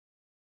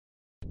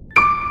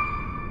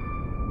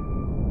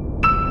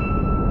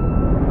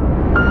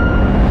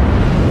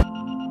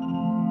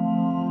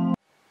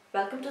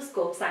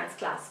Scope science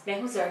class. मैं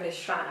हूँ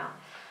ज़रलिश राना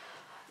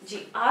जी।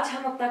 आज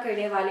हम अपना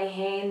करने वाले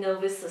हैं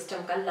नर्वस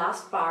सिस्टम का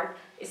लास्ट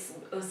पार्ट। इस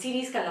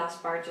सीरीज का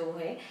लास्ट पार्ट जो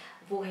है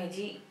वो है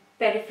जी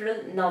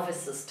peripheral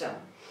nervous system.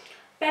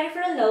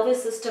 Peripheral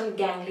nervous system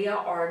ganglia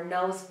और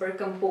नर्व्स पर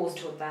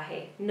कंपोज्ड होता है।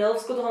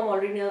 नर्व्स को तो हम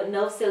ऑलरेडी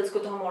नर्व सेल्स को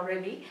तो हम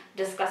ऑलरेडी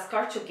डिस्कस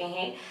कर चुके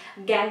हैं।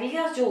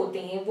 गैंग्लिया जो होते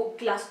हैं वो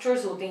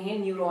क्लस्टर्स होते हैं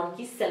न्यूरॉन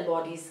की सेल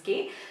बॉडीज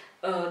के,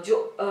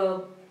 जो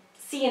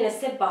सीएनएस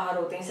से बाहर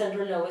होते हैं,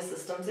 सेंट्रल नर्वस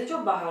सिस्टम से जो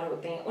बाहर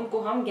होते हैं, उनको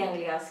हम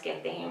गैंग्लियास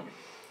कहते हैं।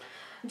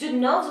 जो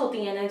नर्व्स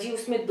होती हैं ना जी,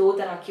 उसमें दो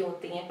तरह की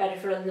होती हैं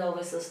पेरिफेरल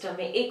नर्वस सिस्टम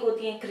में। एक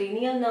होती हैं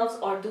क्रेनियल नर्व्स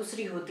और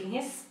दूसरी होती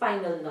हैं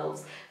स्पाइनल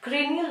नर्व्स।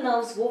 क्रेनियल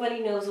नर्व्स वो वाली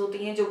नर्व्स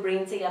होती हैं जो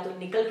ब्रेन से या तो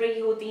निकल रही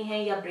होती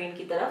हैं या ब्रेन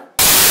की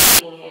तरफ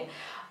आती हैं।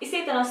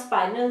 इसी तरह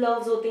स्पाइनल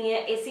नर्व्स होती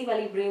हैं,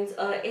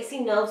 ऐसी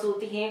नर्व्स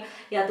होती हैं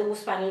या तो वो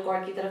स्पाइनल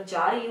कॉर्ड की तरफ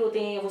जा रही होती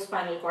हैं या वो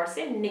स्पाइनल कॉर्ड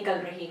से निकल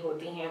रही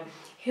होती हैं।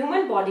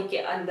 ह्यूमन बॉडी के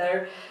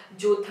अंदर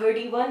जो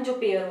 31 जो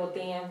पेयर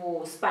होते हैं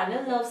वो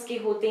स्पाइनल नर्व्स के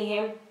होते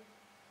हैं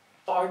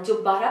और जो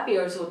 12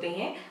 पेयर्स होते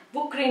हैं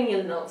वो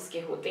क्रेनियल नर्व्स के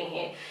होते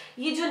हैं।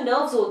 ये जो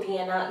नर्व्स होती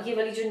हैं ना, ये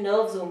वाली जो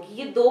नर्व्स होंगी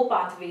ये दो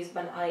पाथवेज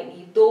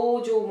बनाएंगी, दो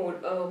जो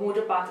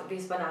मोटर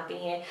पाथवेज बनाती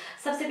हैं।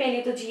 सबसे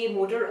पहले तो जी ये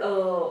मोटर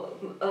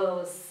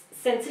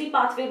सेंसरी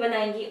पाथवे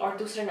बनाएंगी और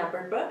दूसरे नंबर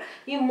पर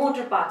ये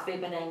मोटर पाथवे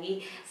बनाएंगी।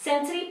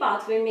 सेंसरी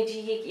पाथवे में जी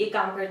ये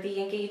काम करती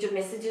है कि ये जो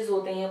मैसेजेस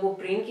होते हैं वो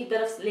ब्रेन की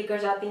तरफ लेकर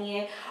जाती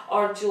हैं,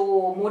 और जो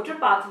मोटर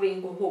पाथवे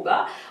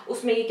होगा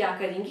उसमें ये क्या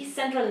करेंगी,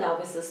 सेंट्रल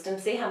नर्वस सिस्टम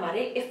से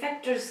हमारे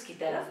इफेक्टर्स की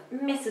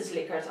तरफ मैसेज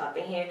लेकर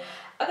जाते हैं।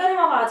 अगर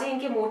हम आ जाए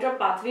इनके मोटर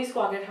पाथवेज को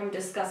अगर हम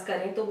डिस्कस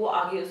करें तो वो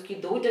आगे उसकी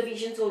दो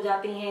डिविजन्स हो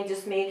जाती हैं,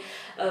 जिसमें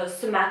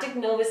सोमैटिक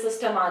नर्वस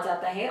सिस्टम आ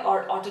जाता है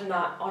और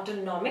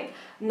ऑटोनॉमिक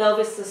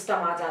नर्वस सिस्टम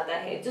आ जाता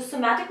है। जो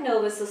सोमैटिक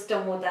नर्वस सिस्टम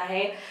होता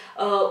है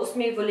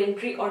उसमें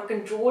वॉलंटरी और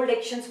कंट्रोल्ड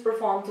एक्शंस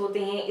परफॉर्म होते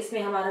हैं।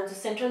 इसमें हमारा जो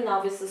सेंट्रल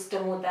नर्वस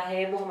सिस्टम होता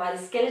है वो हमारे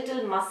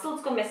स्केलेटल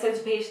मसल्स को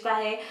मैसेज भेजता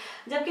है,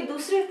 जबकि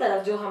दूसरी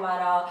तरफ जो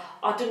हमारा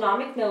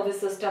ऑटोनॉमिक नर्वस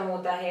सिस्टम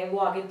होता है वो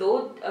आगे दो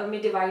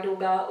में डिवाइड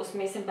होगा।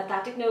 उसमें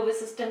सिंपैथेटिक नर्वस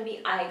सिस्टम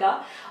भी आएगा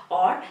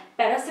और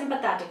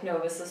पैरासिम्पैथेटिक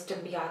नर्वस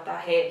सिस्टम भी आता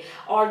है।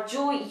 और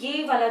जो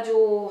ये वाला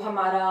जो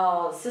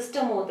हमारा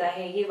सिस्टम होता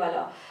है, ये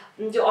वाला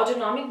जो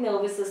ऑटोनॉमिक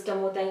नर्वस सिस्टम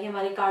होता है, ये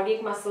हमारे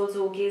कार्डियक मसल्स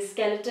हो गए,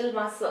 स्केलेटल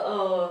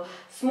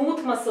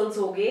स्मूथ मसल्स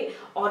हो गए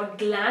और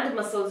ग्लैंड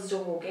मसल्स जो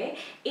हो गए,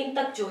 इन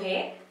तक जो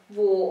है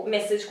वो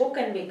मैसेज को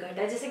कन्वे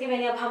करता है। जैसे कि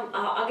मैंने अब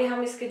आगे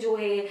हम इसके जो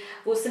है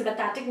वो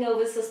सिंपैथेटिक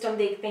नर्वस सिस्टम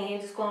देखते हैं,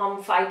 जिसको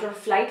हम फाइट और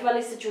फ्लाइट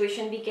वाली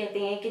सिचुएशन भी कहते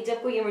हैं, कि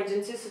जब कोई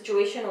इमरजेंसी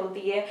सिचुएशन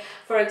होती है,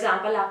 फॉर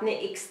एग्जांपल आपने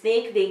एक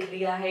स्नेक देख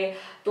लिया है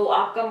तो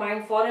आपका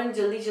माइंड फौरन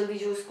जल्दी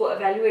जो उसको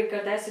एवेल्युएट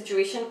करता है,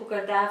 सिचुएशन को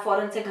करता है,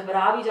 फौरन से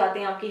घबरा भी जाते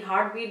हैं, आपकी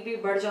हार्ट बीट भी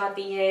बढ़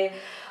जाती है,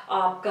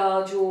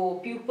 आपका जो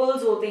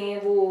प्यूपल्स होते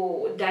हैं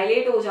वो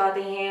डायलेट हो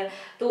जाते हैं।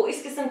 तो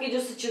इस किस्म की जो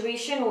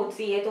सिचुएशन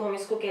होती है तो हम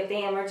इसको कहते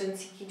हैं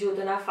इमरजेंसी की जो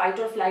ना फाइट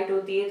और फ्लाइट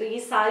होती है। तो ये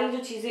सारी जो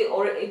चीज़ें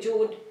और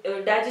जो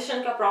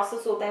डाइजेशन का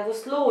प्रोसेस होता है वो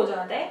स्लो हो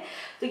जाता है।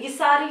 तो ये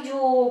सारी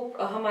जो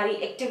हमारी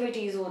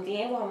एक्टिविटीज़ होती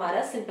हैं वो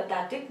हमारा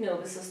सिंपैथेटिक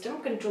नर्वस सिस्टम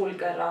कंट्रोल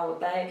कर रहा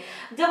होता है।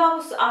 जब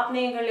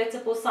आपने अगर लेट्स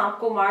सपोज सांप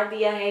को मार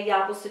दिया है या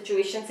आप उस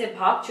सिचुएशन से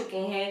भाग चुके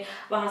हैं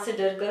वहाँ से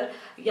डरकर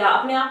या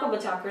अपने आप को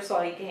बचाकर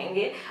सॉरी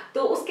कहेंगे,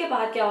 तो उसके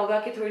बाद क्या होगा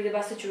कि थोड़ी देर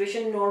बाद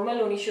सिचुएशन नॉर्मल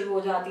होनी शुरू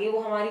हो जाती है। वो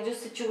हमारी जो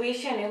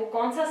सिचुएशन है वो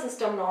कौन सा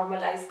सिस्टम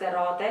नॉर्मलाइज कर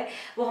रहा होता है,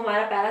 वो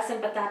हमारा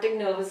पैरासिम्पैथेटिक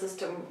नर्वस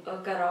सिस्टम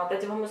कर रहा होता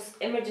है। जब हम उस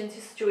इमरजेंसी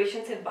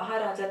सिचुएशन से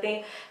बाहर आ जाते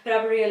हैं फिर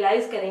आप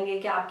रियलाइज करेंगे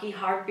कि आपकी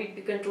हार्ट बीट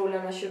भी कंट्रोल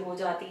होना शुरू हो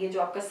जाती है,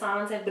 जो आपका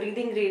सांस है,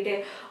 ब्रीदिंग रेट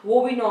है,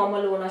 वो भी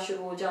नॉर्मल होना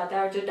शुरू हो जाता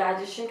है, और जो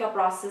डाइजेशन का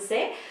प्रोसेस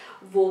है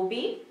वो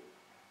भी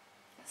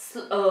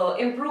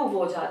इम्प्रूव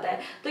हो जाता है।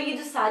 तो ये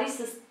जो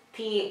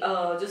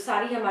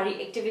सारी हमारी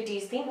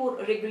एक्टिविटीज थी वो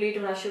रेगुलेट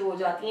होना शुरू हो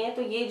जाती हैं।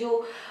 तो ये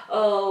जो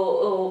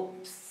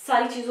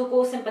सारी चीज़ों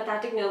को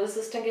सिंपैथेटिक नर्वस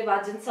सिस्टम के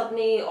बाद जिन सब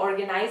ने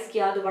ऑर्गेनाइज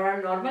किया, दोबारा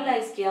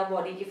नॉर्मलाइज किया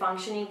बॉडी की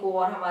फंक्शनिंग को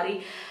और हमारी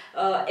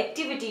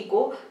एक्टिविटी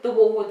को, तो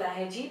वो होता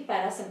है जी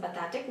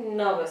पैरासिम्पैथेटिक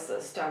नर्वस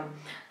सिस्टम।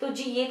 तो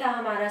जी ये था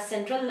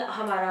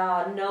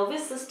हमारा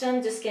नर्वस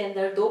सिस्टम, जिसके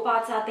अंदर दो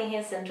पार्ट्स आते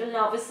हैं, सेंट्रल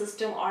नर्वस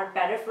सिस्टम और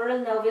पेरिफेरल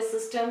नर्वस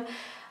सिस्टम।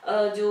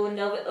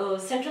 जो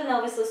सेंट्रल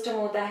नर्वस सिस्टम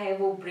होता है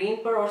वो ब्रेन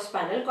पर और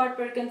स्पाइनल कॉर्ड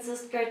पर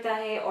कंसिस्ट करता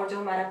है, और जो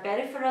हमारा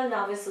पेरिफेरल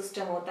नर्वस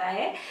सिस्टम होता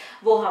है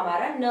वो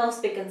हमारा नर्व्स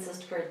पे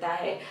कंसिस्ट करता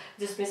है,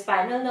 जिसमें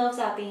स्पाइनल नर्व्स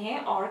आती हैं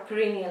और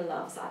क्रेनियल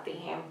नर्व्स आती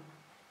हैं।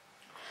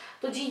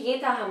 तो जी ये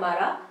था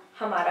हमारा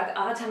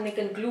आज हमने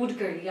कंक्लूड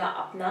कर लिया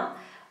अपना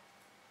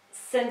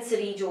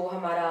सेंसरी जो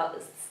हमारा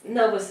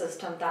नर्वस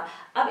सिस्टम था।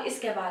 अब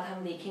इसके बाद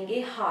हम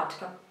देखेंगे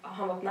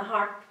हम अपना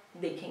हार्ट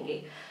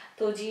देखेंगे।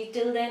 तो जी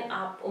टिल देन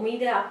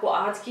उम्मीद है आपको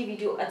आज की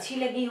वीडियो अच्छी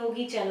लगी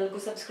होगी। चैनल को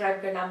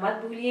सब्सक्राइब करना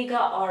मत भूलिएगा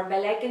और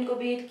बेल आइकन को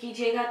भी हिट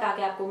कीजिएगा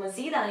ताकि आपको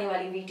मजीद आने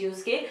वाली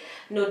वीडियोस के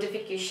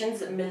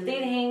नोटिफिकेशंस मिलते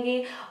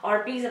रहेंगे।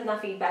 और प्लीज़ अपना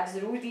फीडबैक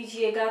ज़रूर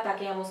दीजिएगा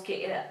ताकि हम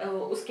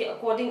उसके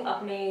अकॉर्डिंग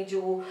अपने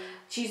जो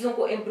चीज़ों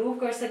को इम्प्रूव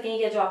कर सकें,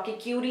 या जो आपके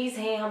क्यूरीज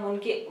हैं हम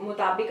उनके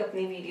मुताबिक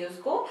अपनी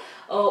वीडियोज़ को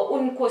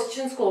उन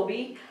क्वेश्चंस को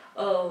भी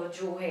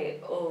जो है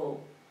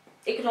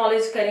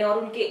एक्नॉलेज करें और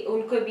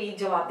उनको भी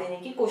जवाब देने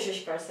की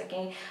कोशिश कर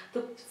सकें।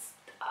 तो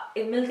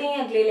मिलते हैं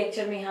अगले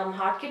लेक्चर में हम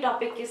हार्ट के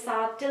टॉपिक के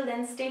साथ। Till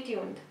then stay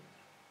tuned.